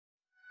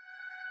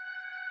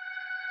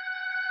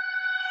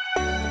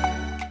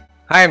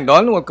Hi, I'm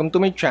Don. Welcome to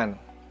my channel.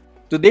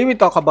 Today we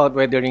talk about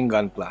weathering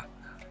Gunpla.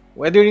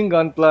 Weathering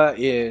Gunpla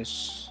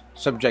is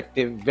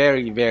subjective,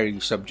 very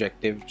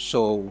subjective.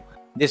 So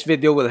this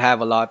video will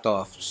have a lot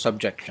of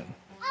subjection.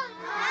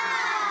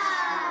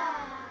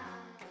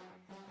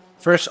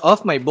 First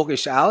off, my book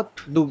is out.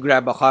 Do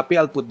grab a copy.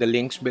 I'll put the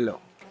links below.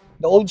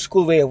 The old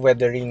school way of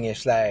weathering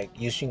is like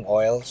using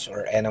oils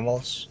or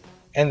enamels.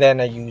 And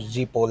then I use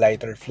Zippo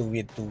lighter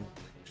fluid to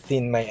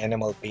thin my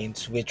enamel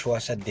paints, which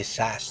was a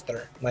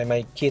disaster.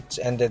 My kits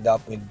ended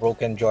up with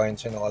broken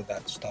joints and all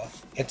that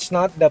stuff. It's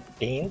not the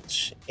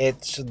paints,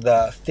 it's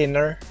the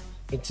thinner,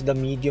 it's the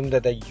medium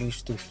that I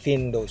use to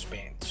thin those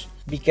paints.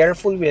 Be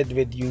careful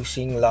with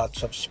using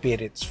lots of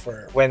spirits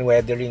for when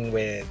weathering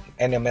with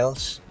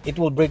enamels. It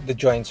will break the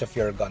joints of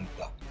your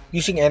gunpla.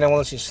 Using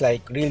enamels is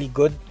like really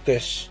good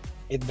because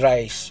it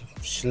dries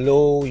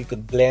slow, you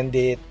could blend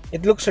it.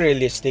 It looks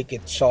realistic,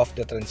 it's soft,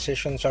 the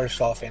transitions are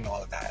soft and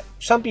all that.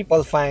 Some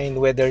people find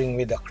weathering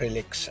with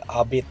acrylics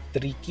a bit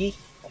tricky,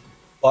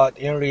 but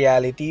in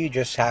reality, you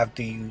just have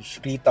to use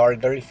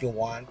retarder if you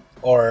want,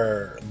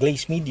 or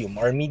glaze medium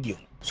or medium.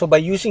 So by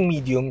using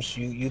mediums,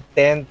 you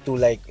tend to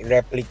like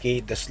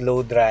replicate the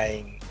slow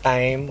drying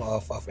time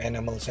of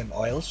enamels and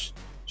oils.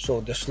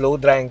 So the slow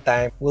drying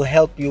time will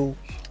help you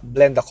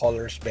blend the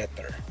colors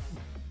better.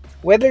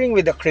 Weathering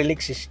with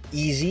acrylics is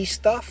easy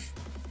stuff,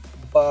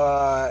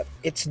 but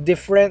it's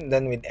different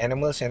than with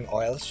enamels and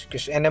oils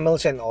because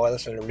enamels and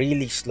oils are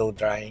really slow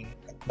drying.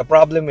 The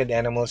problem with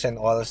enamels and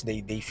oils,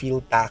 they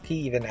feel tacky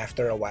even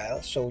after a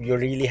while, so you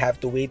really have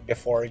to wait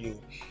before you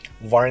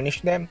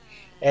varnish them.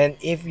 And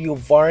if you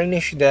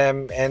varnish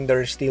them and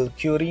they're still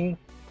curing,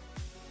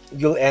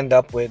 you'll end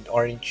up with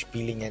orange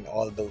peeling and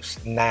all those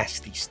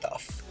nasty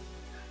stuff.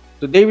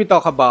 Today we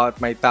talk about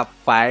my top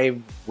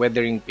 5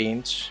 weathering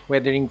paints.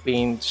 Weathering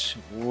paints,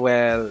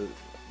 well,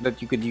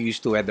 that you could use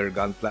to weather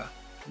Gunpla.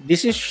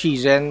 This is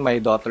Shizen, my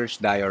daughter's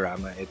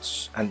diorama.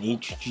 It's an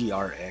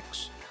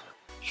HGRX.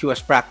 She was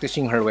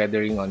practicing her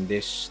weathering on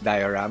this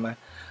diorama.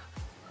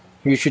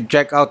 You should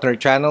check out her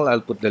channel.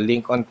 I'll put the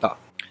link on top.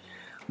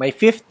 My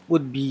 5th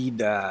would be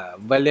the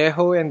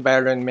Vallejo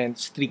Environment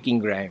Streaking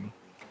Grime.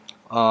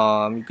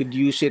 You could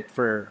use it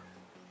for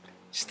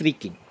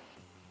streaking.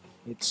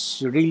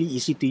 It's really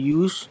easy to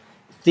use.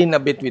 Thin a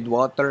bit with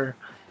water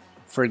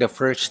for the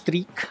first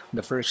streak,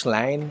 the first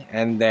line,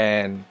 and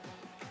then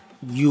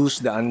use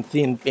the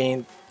unthinned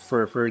paint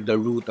for the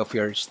root of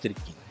your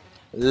streaking.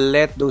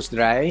 Let those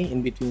dry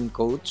in between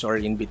coats or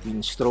in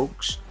between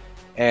strokes,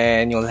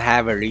 and you'll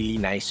have a really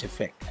nice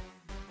effect.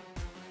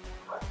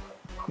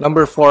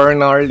 Number 4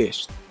 on our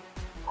list,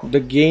 the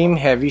Game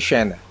Heavy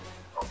Sienna.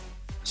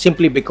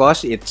 Simply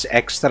because it's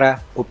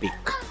extra opaque.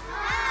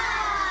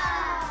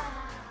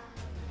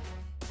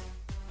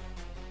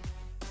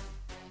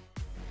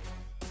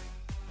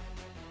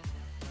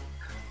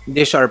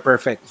 These are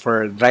perfect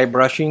for dry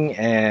brushing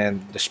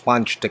and the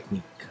sponge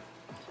technique.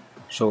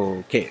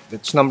 So, okay,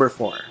 that's number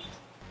 4.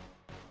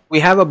 We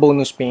have a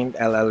bonus paint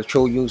I'll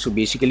show you. So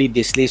basically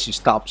this list is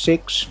top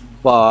 6,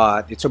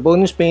 but it's a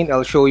bonus paint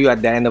I'll show you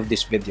at the end of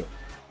this video.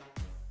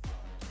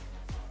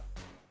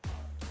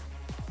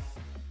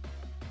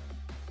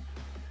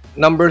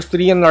 Number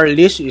 3 on our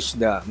list is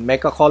the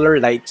Mecha Color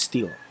Light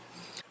Steel.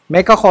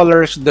 Mecha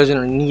Colors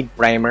doesn't need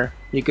primer.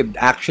 You could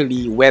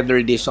actually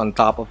weather this on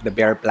top of the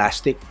bare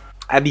plastic.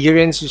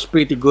 Adherence is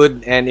pretty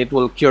good and it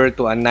will cure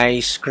to a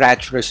nice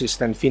scratch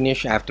resistant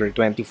finish after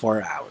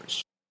 24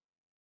 hours.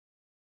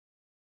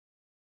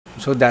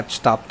 So that's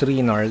top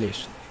 3 in our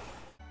list.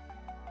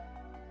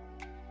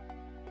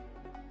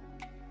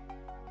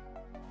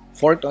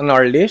 4th on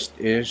our list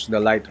is the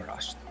Light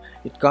Rust.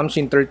 It comes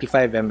in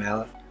 35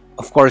 ml.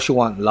 Of course you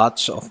want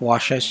lots of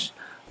washes,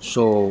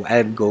 so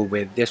I'd go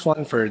with this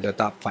one for the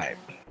top 5.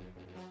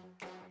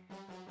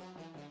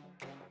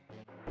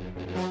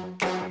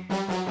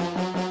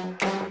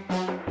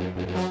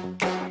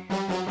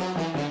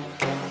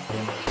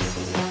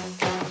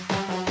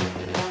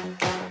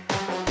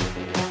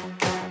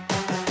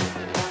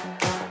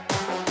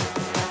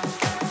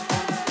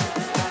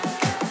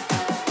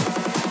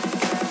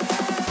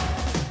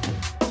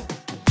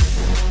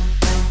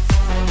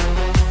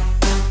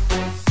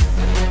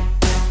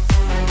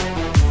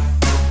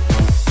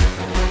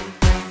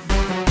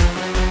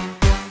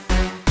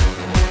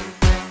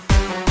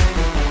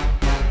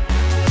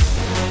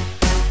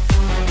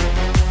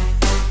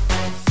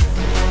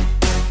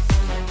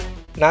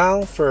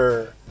 Now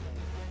for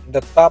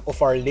the top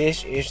of our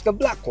list is the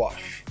black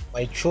wash.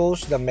 I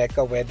chose the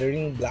Mecha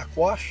Weathering Black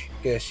Wash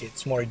because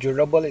it's more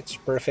durable. It's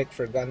perfect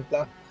for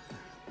Gunpla.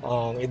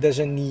 It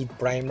doesn't need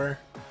primer,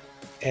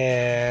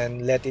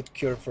 and let it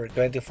cure for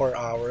 24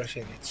 hours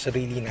and it's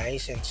really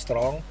nice and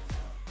strong.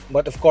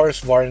 But of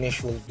course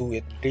varnish will do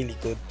it really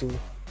good too.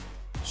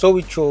 So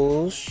we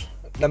chose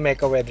the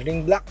Mecha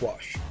Weathering Black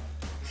Wash.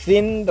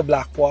 Thin the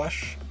black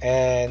wash,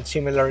 and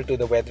similar to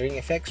the Weathering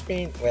Effects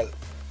paint, well,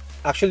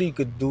 actually you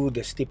could do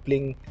the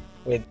stippling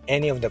with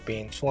any of the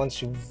paints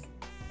once you've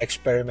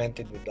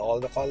experimented with all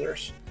the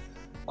colors.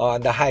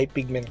 the high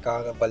pigment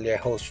count of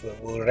Vallejos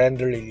will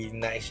render really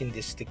nice in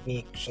this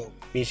technique. So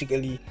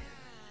basically,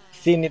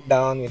 thin it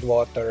down with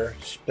water,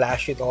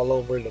 splash it all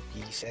over the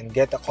piece, and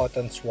get a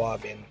cotton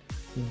swab and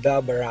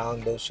dab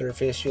around those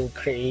surface. You'll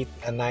create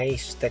a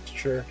nice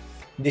texture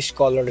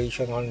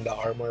discoloration on the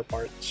armor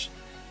parts.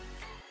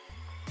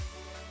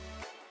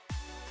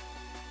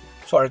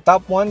 So our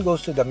top one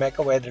goes to the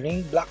Mecha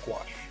Weathering Black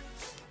Wash.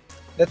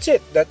 That's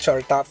it. That's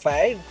our top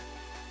 5.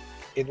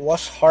 It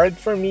was hard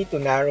for me to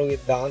narrow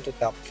it down to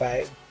top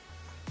 5.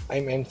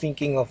 I'm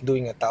thinking of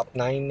doing a top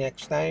 9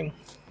 next time.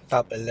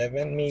 Top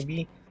 11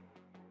 maybe.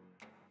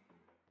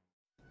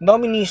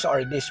 Nominees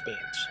are these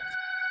paints.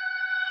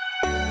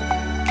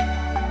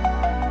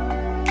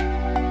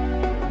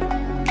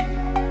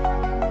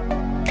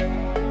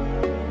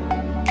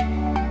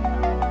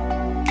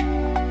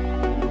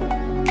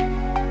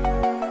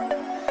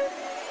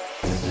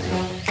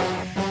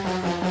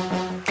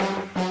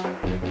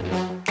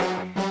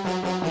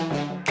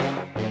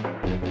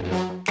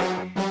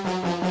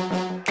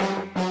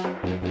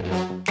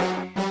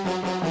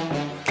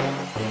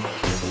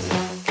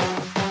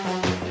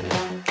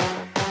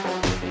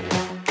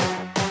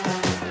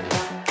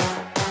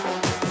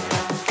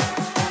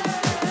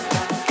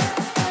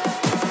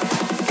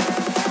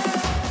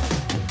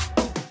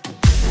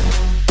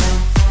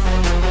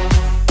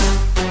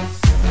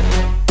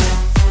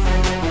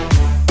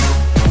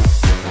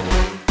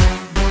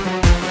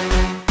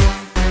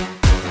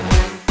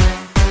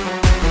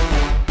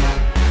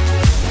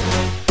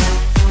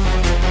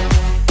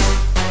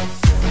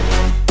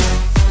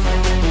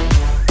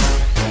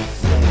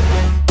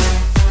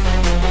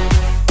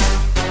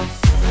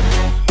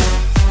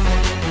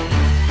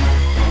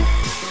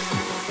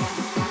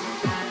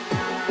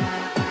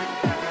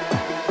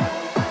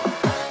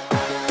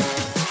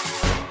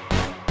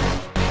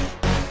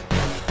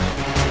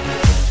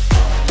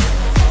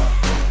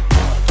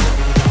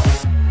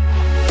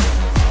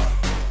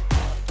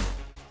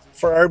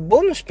 For our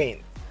bonus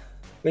paint,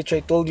 which I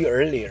told you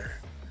earlier,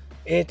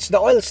 it's the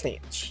oil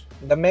stains,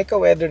 the Mecha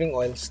Weathering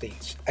oil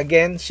stains.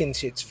 Again,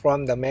 since it's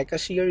from the Mecha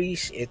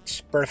series,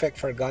 it's perfect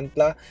for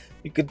Gunpla.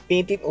 You could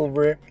paint it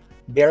over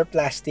bare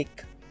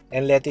plastic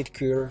and let it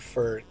cure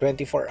for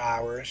 24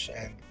 hours,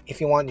 and if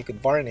you want you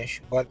could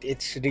varnish, but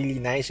it's really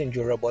nice and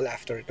durable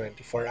after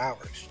 24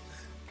 hours.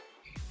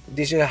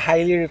 This is a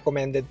highly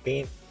recommended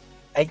paint.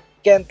 I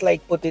can't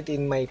like put it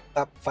in my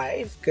top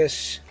 5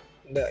 because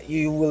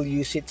you will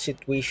use it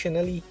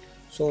situationally,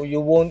 so you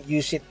won't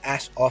use it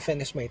as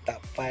often as my top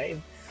 5.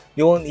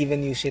 You won't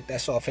even use it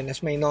as often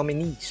as my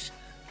nominees,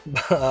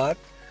 but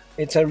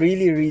it's a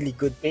really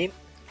good paint,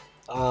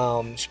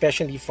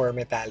 especially for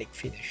metallic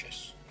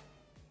finishes.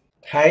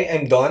 Hi,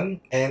 I'm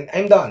Don, and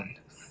I'm done.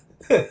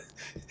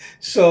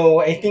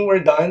 So I think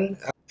we're done.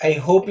 I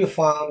hope you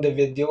found the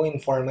video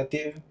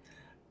informative.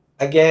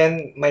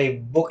 Again, my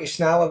book is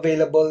now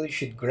available. You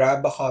should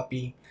grab a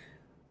copy.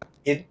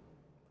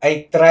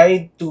 I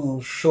tried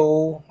to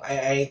show,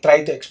 I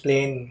tried to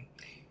explain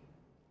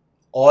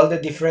all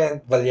the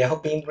different Vallejo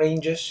paint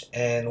ranges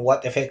and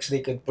what effects they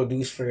could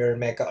produce for your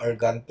Mecha or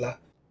Gunpla.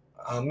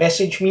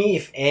 Message me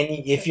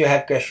if you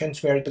have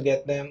questions where to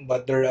get them,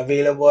 but they're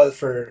available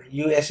for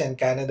US and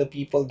Canada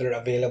people. They're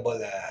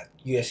available at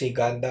USA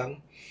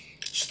Gundam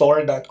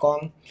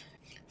store.com.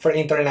 For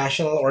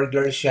international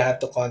orders, you have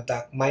to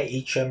contact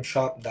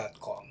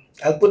myhmshop.com.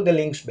 I'll put the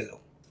links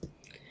below.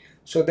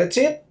 So that's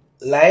it.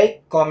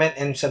 Like, comment,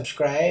 and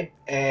subscribe,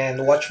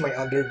 and watch my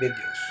other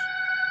videos.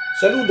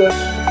 Saludos!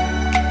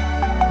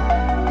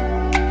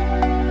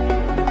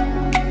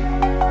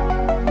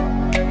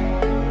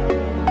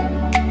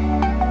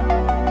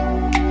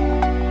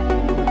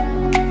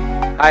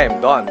 Hi,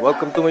 I'm Don.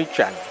 Welcome to my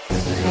channel.